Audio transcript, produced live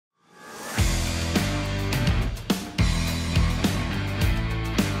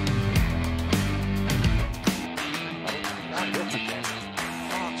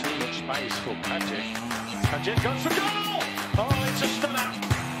Krajček goes for goal! Oh, it's a stunner.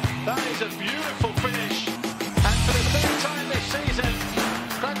 That is a beautiful finish. And for the third time this season,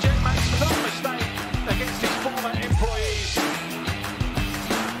 Krajček makes no mistake against his former employees.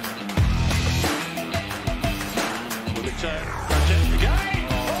 Will it turn? Krajček again!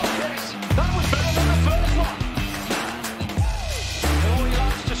 Oh, yes! That was better than the first one. Oh, he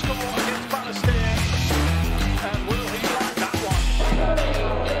likes to score against Palestine. And will he like that one?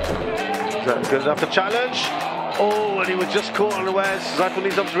 Is that good enough to challenge? Oh, and he was just caught unawares. Zaiful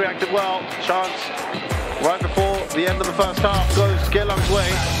Nizam's reacted well. Chance right before the end of the first half goes Gelang's way,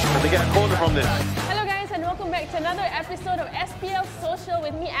 and they get a corner from this. Hello guys, and welcome back to another episode of SPL Social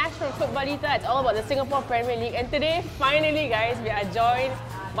with me, Ash from Footballita. It's all about the Singapore Premier League, and today, finally guys, we are joined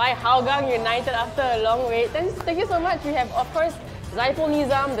by Hougang United after a long wait. Thank you so much. We have, of course, Zaiful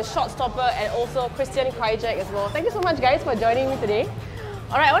Nizam, the shot stopper, and also Kristijan Krajček as well. Thank you so much guys for joining me today.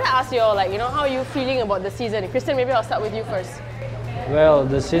 Alright, I want to ask you all, how are you feeling about the season? Kristijan, maybe I'll start with you first. Well,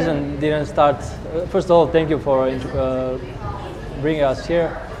 the season didn't start. First of all, thank you for bringing us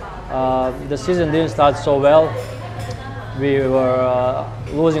here. The season didn't start so well. We were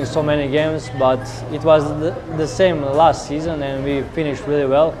losing so many games, but it was the same last season and we finished really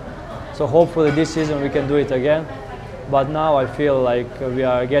well. So hopefully this season we can do it again. But now I feel like we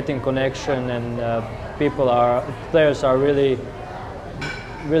are getting connection and players are really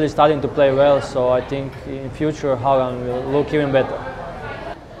starting to play well, so I think in future Hougang will look even better.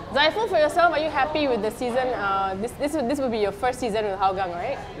 Zaiful, for yourself, are you happy with the season? This will be your first season with Hougang,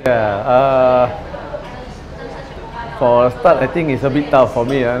 right? Yeah. For a start, I think it's a bit tough for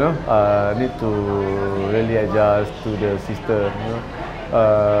me. Need to really adjust to the system.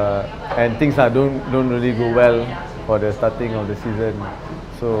 And things don't really go well for the starting of the season.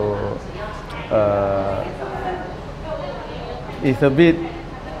 So it's a bit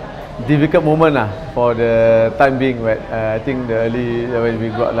difficult moment for the time being. But I think when we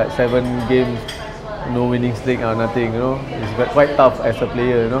got like 7 games, no winning streak or nothing, it's quite tough as a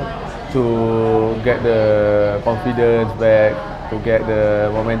player, to get the confidence back, to get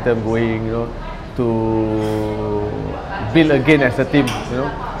the momentum going, to build again as a team,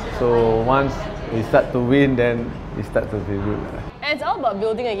 So once we start to win, then it starts to be good. And it's all about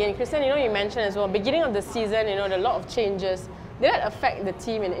building again. Kristijan, you mentioned as well, beginning of the season, there are a lot of changes. Did that affect the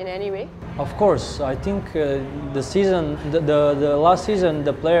team in any way? Of course, I think the season, the last season,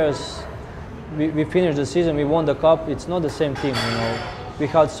 the players, we finished the season, we won the cup. It's not the same team, We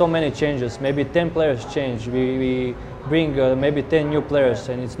had so many changes. Maybe 10 players changed. We bring maybe 10 new players,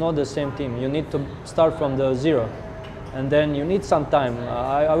 and it's not the same team. You need to start from the zero, and then you need some time.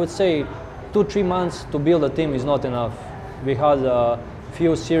 I would say 2-3 months to build a team is not enough. We had a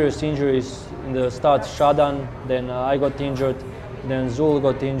few serious injuries in the start. Shadan, then I got injured, then Zul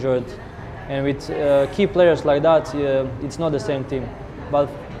got injured, and with key players like that, it's not the same team. But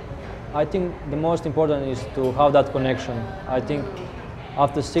I think the most important is to have that connection. I think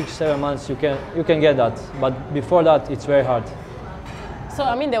after 6-7 months you can get that, but before that it's very hard. So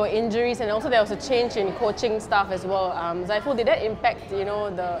there were injuries, and also there was a change in coaching staff as well. Zaiful, did that impact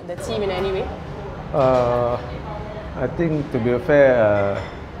the team in any way? I think, to be fair,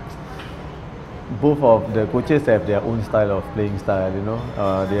 both of the coaches have their own style of playing style,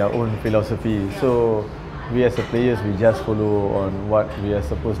 their own philosophy. So we as a players, we just follow on what we are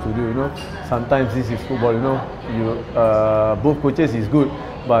supposed to do. Sometimes this is football. Both coaches is good,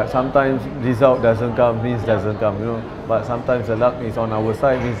 but sometimes result doesn't come, means doesn't come. But sometimes the luck is on our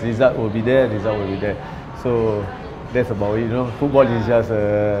side, means result will be there, result will be there. So that's about it. Football is just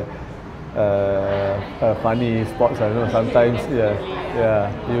a funny sport. Sometimes,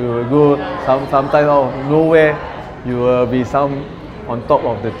 you will go sometimes out of nowhere, you will be on top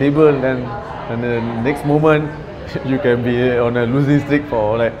of the table, then and the next moment you can be on a losing streak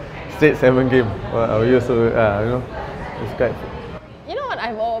for like straight 7 games. It's quite. You know what?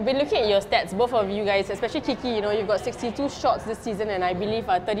 I've been looking at your stats, both of you guys, especially Kiki. You've got 62 shots this season, and I believe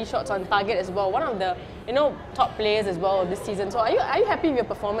 30 shots on target as well. One of the top players as well this season. So are you happy with your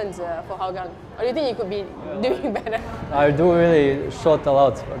performance for Hougang, or do you think you could be doing better? I do really shot a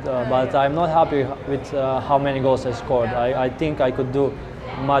lot, but I'm not happy with how many goals I scored. I think I could do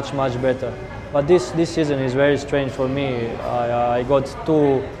much better. But this season is very strange for me. I got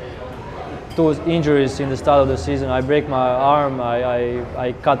two injuries in the start of the season. I break my arm,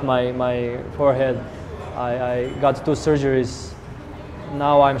 I cut my forehead, I got 2 surgeries.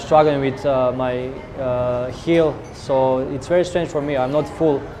 Now I'm struggling with my heel, so it's very strange for me. I'm not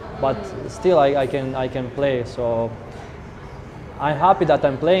full, but still I can play. So I'm happy that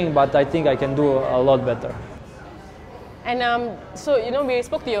I'm playing, but I think I can do a lot better. And so, you know, we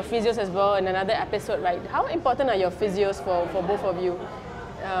spoke to your physios as well in another episode, right? How important are your physios for both of you?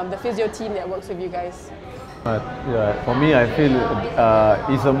 The physio team that works with you guys? Yeah, for me, I feel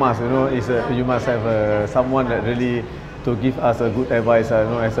it's a must. You know, you must have someone that really to give us a good advice. You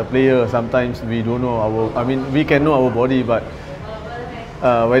know, as a player, sometimes we don't know I mean, we can know our body, but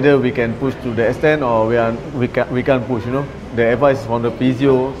whether we can push to the extent or we can't push. You know, the advice from the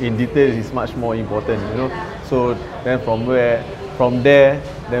physio in detail is much more important. You know, so then from there,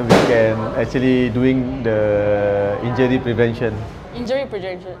 then we can actually doing the injury prevention. Injury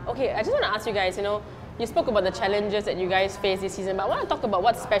prevention. Okay, I just want to ask you guys, you know, you spoke about the challenges that you guys face this season, but I want to talk about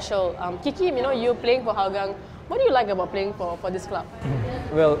what's special. Kiki, you know, you're playing for Hougang. What do you like about playing for this club?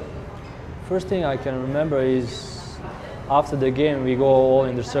 Well, first thing I can remember is after the game we go all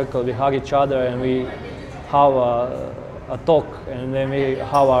in the circle, we hug each other and we have a talk, and then we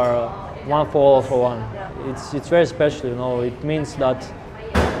have our one for all for one. It's very special, you know. It means that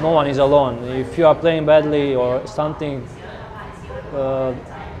no one is alone. If you are playing badly or something,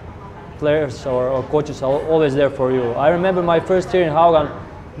 players or coaches are always there for you. I remember my first year in Hougang,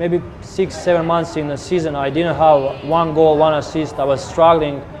 maybe 6-7 months in the season, I didn't have one goal, one assist. I was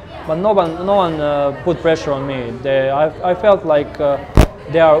struggling, but no one put pressure on me. I felt like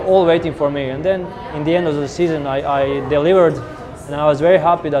they are all waiting for me. And then in the end of the season, I delivered, and I was very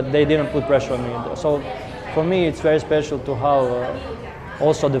happy that they didn't put pressure on me. So for me, it's very special to have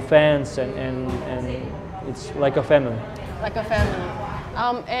also the fans, and it's like a family. Like a family.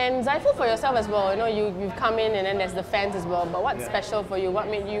 And Zaiful, for yourself as well, you know, you've come in and then there's the fans as well, but what's special for you? What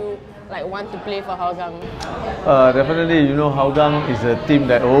made you like want to play for Hougang? Definitely, you know, Hougang is a team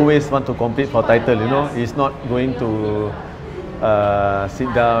that always want to compete for title, you know. It's not going to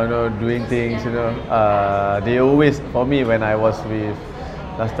sit down, you know, doing things, you know. They always, for me, when I was with,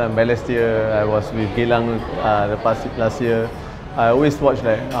 last time last year, I was with Geylang last year, I always watch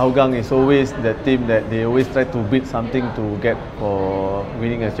that Hougang is always the team that they always try to beat something to get for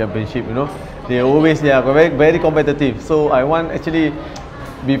winning a championship, you know. They always, very, very competitive. So I want actually,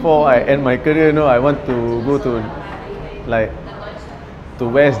 before I end my career, you know, I want to go to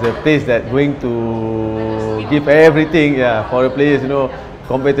where's the place that going to give everything, for the players, you know,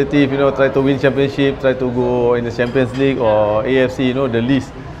 competitive, you know, try to win championship, try to go in the Champions League or AFC, you know, the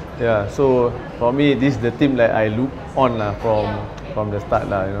list. Yeah, so for me, this is the team that I look on from the start, you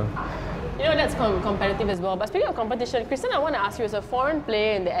know. You know, that's competitive as well. But speaking of competition, Kristijan, I want to ask you, as a foreign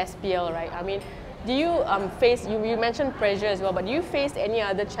player in the SPL, right? I mean, do you face, you mentioned pressure as well, but do you face any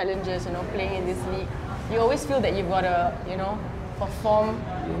other challenges, you know, playing in this league? You always feel that you've got to, you know, perform?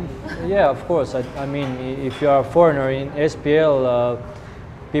 Yeah, of course. I mean, if you are a foreigner in SPL,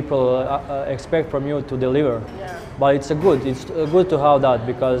 people expect from you to deliver. Yeah. But it's good to have that,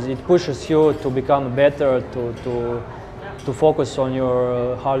 because it pushes you to become better, to focus on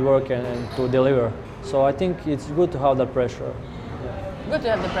your hard work and to deliver. So I think it's good to have that pressure. Good to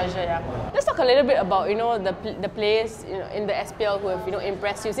have the pressure, yeah. Let's talk a little bit about, you know, the players, you know, in the SPL who have, you know,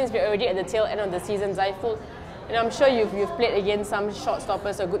 impressed you. Since we're already at the tail end of the season, Zaiful, and I'm sure you've played against some short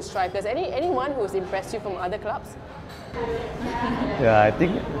stoppers or good strikers. Anyone who's impressed you from other clubs? Yeah, I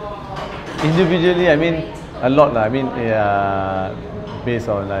think individually, I mean, a lot. I mean, based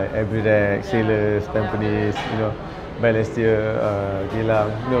on like Everyday, Sailors, Tampines, you know, Balestier,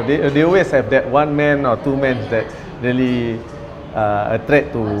 Geylang. You know, they always have that one man or two men that really a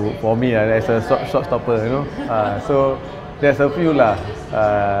threat for me as a short stopper. You know, so there's a few like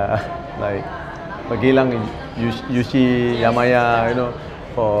Geylang, Yushi, Yamaya. You know,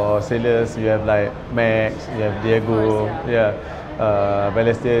 for Sailors you have like Max, you have Diego. Yeah,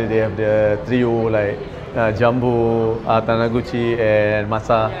 Balestier they have the trio like Jumbo, Tanaguchi and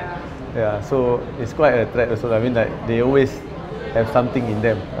Masa. Yeah, so it's quite a threat also. I mean, like they always have something in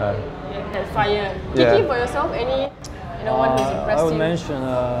them. That fire. Kiki, for yourself, any, you know, one who's impressed you? I would mention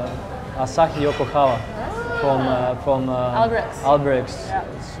Asahi Yokokawa from Albrechts.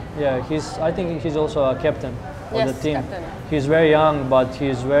 Yeah, I think he's also a captain of the team. Captain. He's very young, but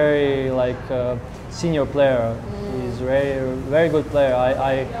he's very like senior player. He's very good player.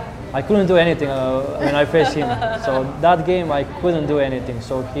 I couldn't do anything when I faced him. So that game I couldn't do anything.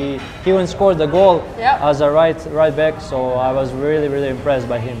 So he even scored the goal as a right back. So I was really impressed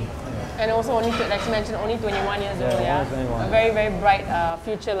by him. And also only, like you mentioned, only 21 years old. Yeah, 21. A very bright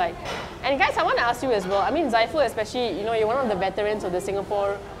future. Like, and guys, I want to ask you as well. I mean, Zaiful, especially, you know, you're one of the veterans of the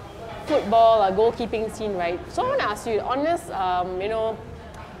Singapore football goalkeeping scene, right? So I want to ask you, honest, you know,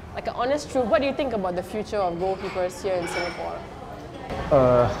 like an honest truth. What do you think about the future of goalkeepers here in Singapore?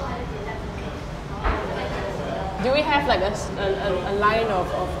 Do we have like a line of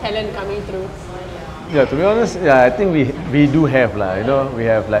talent coming through? Yeah, to be honest, yeah, I think we do have lah. You know, we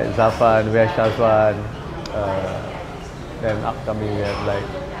have like Zafan, we have Shazwan, then upcoming we have like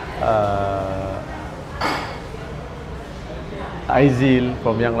Aizil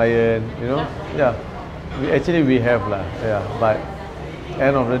from Young Lion. You know, yeah, we have lah. Yeah, but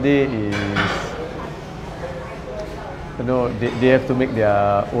end of the day is, you know, they have to make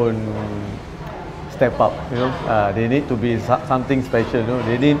their own step up. You know, they need to be something special. You know,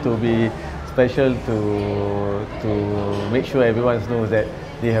 they need to be special to make sure everyone knows that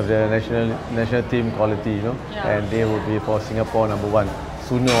they have the national team quality. You know, and they will be for Singapore #1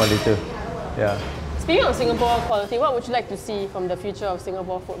 sooner or later. Yeah. Speaking of Singapore quality, what would you like to see from the future of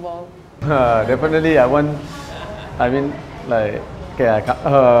Singapore football? Definitely, I mean, like, okay,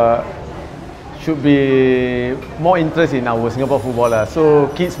 should be more interest in our Singapore football. So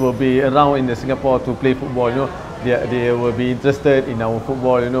kids will be around in the Singapore to play football. You know, they will be interested in our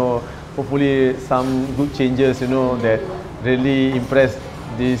football. You know, hopefully some good changes. You know, that really impress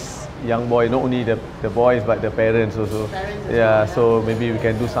this young boy. Not only the boys but the parents also. Yeah, so maybe we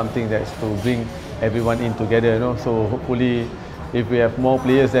can do something that's to bring everyone in together. You know, so hopefully, if we have more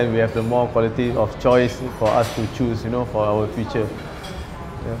players, then we have the more quality of choice for us to choose. You know, for our future.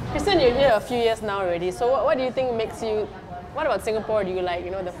 Yeah. Kristijan, you're here a few years now already. So what do you think makes you? What about Singapore do you like? You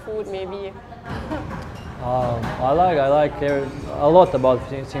know, the food maybe. I like a lot about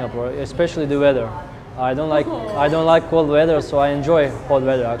Singapore, especially the weather. I don't like cold weather, so I enjoy hot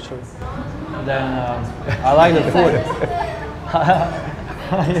weather actually. Then I like the food.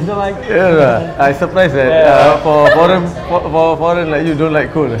 You don't like? Yeah, I'm surprised that for foreign like you don't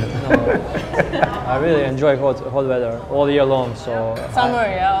like cold. No. I really enjoy hot weather all year long. So summer,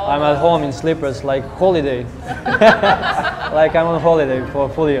 I'm at home in slippers like holiday, like I'm on holiday for a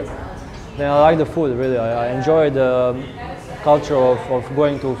full year. Then I like the food really. I enjoy the culture of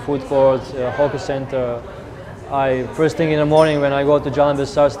going to food courts, hawker center. First thing in the morning when I go to Jalan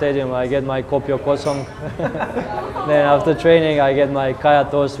Besar Stadium, I get my kopi o kosong. Then after training, I get my kaya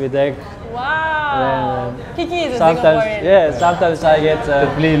toast with egg. Wow. Kiki is a sometimes, Singaporean. Yeah, sometimes I get.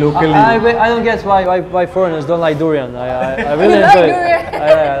 Play locally. I don't get why foreigners don't like durian. I really You enjoy like durian? it. I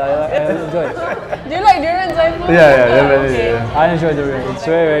enjoy it. Do you like durian, Zaiful? Yeah, definitely. Okay. Yeah. I enjoy durian. It's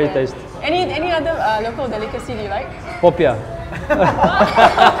very tasty. Any other local delicacy do you like? Popia.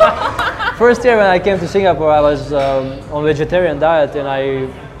 First year when I came to Singapore, I was on vegetarian diet, and I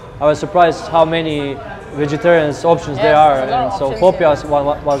was surprised how many vegetarian options there are. And so popia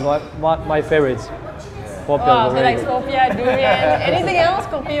was my favorites. Popia. Wow, so like popia, durian. Anything else?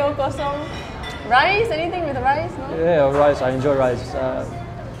 Kopi o kosong? Rice? Anything with rice? No? Yeah, rice. I enjoy rice.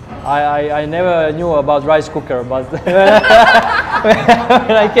 I never knew about rice cooker, but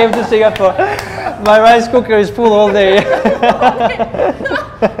when I came to Singapore, my rice cooker is full all day.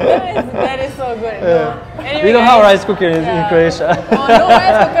 that is so good. No. Anyway, We don't have rice cooker in Croatia. Oh, no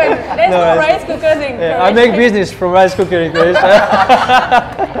rice cooker. There's no rice cookers in Croatia. I make business from rice cooker in Croatia.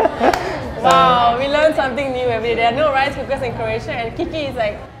 Wow, we learn something new every day. There are no rice cookers in Croatia, and Kiki is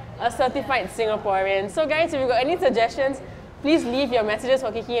like a certified Singaporean. So guys, if you've got any suggestions, please leave your messages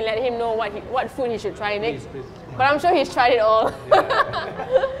for Kiki and let him know what food he should try next. Please. But I'm sure he's tried it all.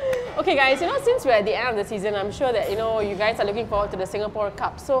 Okay guys, you know, since we're at the end of the season, I'm sure that, you know, you guys are looking forward to the Singapore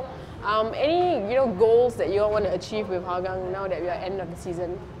Cup. So any, you know, goals that you all want to achieve with Hougang now that we are at the end of the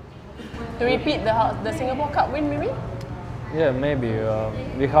season? To repeat the Singapore Cup win maybe? Yeah, maybe.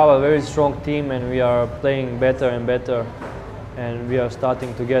 We have a very strong team and we are playing better and better. And we are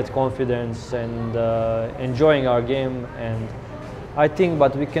starting to get confidence and enjoying our game. And I think,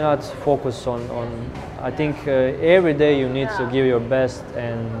 but we cannot focus on I think every day you need to give your best,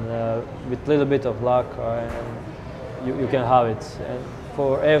 and with a little bit of luck, you can have it. And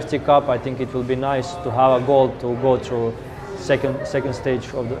for AFC Cup, I think it will be nice to have a goal to go through second stage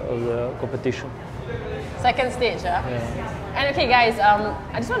of the competition. Second stage, yeah? And okay guys,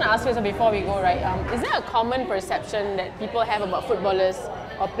 I just want to ask you something before we go, right? Is there a common perception that people have about footballers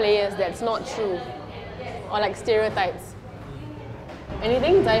or players that's not true? Or like stereotypes?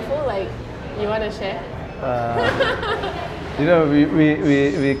 Anything, Zaiful, like you want to share? You know,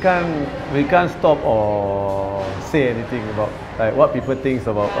 we can't stop or say anything about like what people think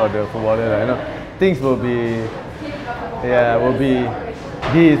about the footballer. You know, things will be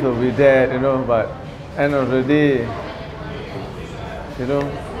this, will be that. You know, but end of the day, you know.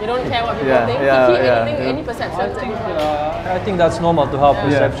 You don't care what people think? Anything, any perceptions? I think that's normal to have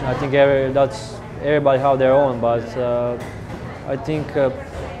perception. I think everybody have their own, but I think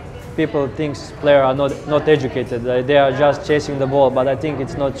people think players are not educated. They are just chasing the ball, but I think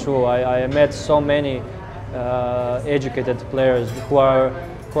it's not true. I met so many educated players who have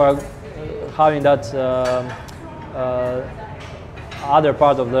having that other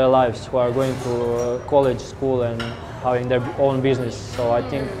part of their lives, who are going to college, school, and having their own business. So I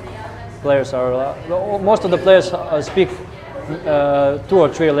think players are most of the players speak 2 or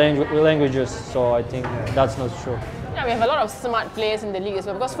 3 languages. So I think that's not true. Yeah, we have a lot of smart players in the league as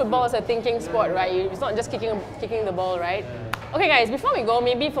well, because football is a thinking sport, right? It's not just kicking the ball, right? Okay guys, before we go,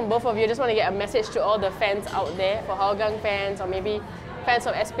 maybe from both of you, I just want to get a message to all the fans out there, for Hougang fans or maybe fans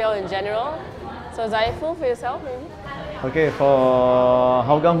of SPL in general. So Zaiful, for yourself maybe? Okay, for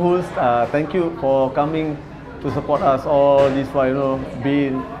Hougang Bulls, thank you for coming to support us all this while, you know,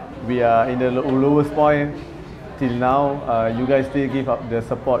 being we are in the lowest point till now. You guys still give up the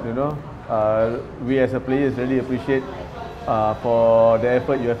support, you know. We as a players really appreciate for the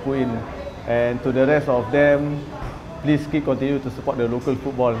effort you have put in, and to the rest of them, please continue to support the local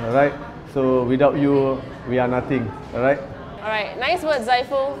football, alright? So without you, we are nothing, alright? Alright, nice words,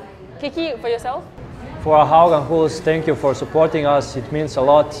 Zaiful. Kiki, for yourself? For our Hougang Bulls, thank you for supporting us. It means a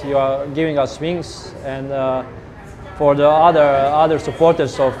lot. You are giving us wings, and for the other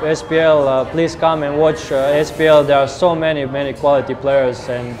supporters of SPL, please come and watch SPL. There are so many quality players,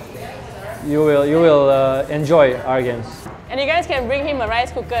 and you will enjoy our games. And you guys can bring him a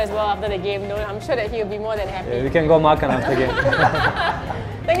rice cooker as well after the game. I'm sure that he'll be more than happy. Yeah, we can go makan after game.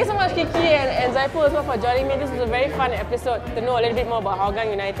 Thank you so much, Kiki and Zaiful as well, for joining me. This was a very fun episode to know a little bit more about Hougang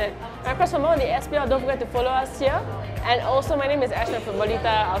United. And of course, for more on the SPL, don't forget to follow us here. And also, my name is Ashna from Bolita.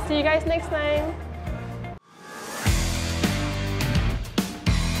 I'll see you guys next time.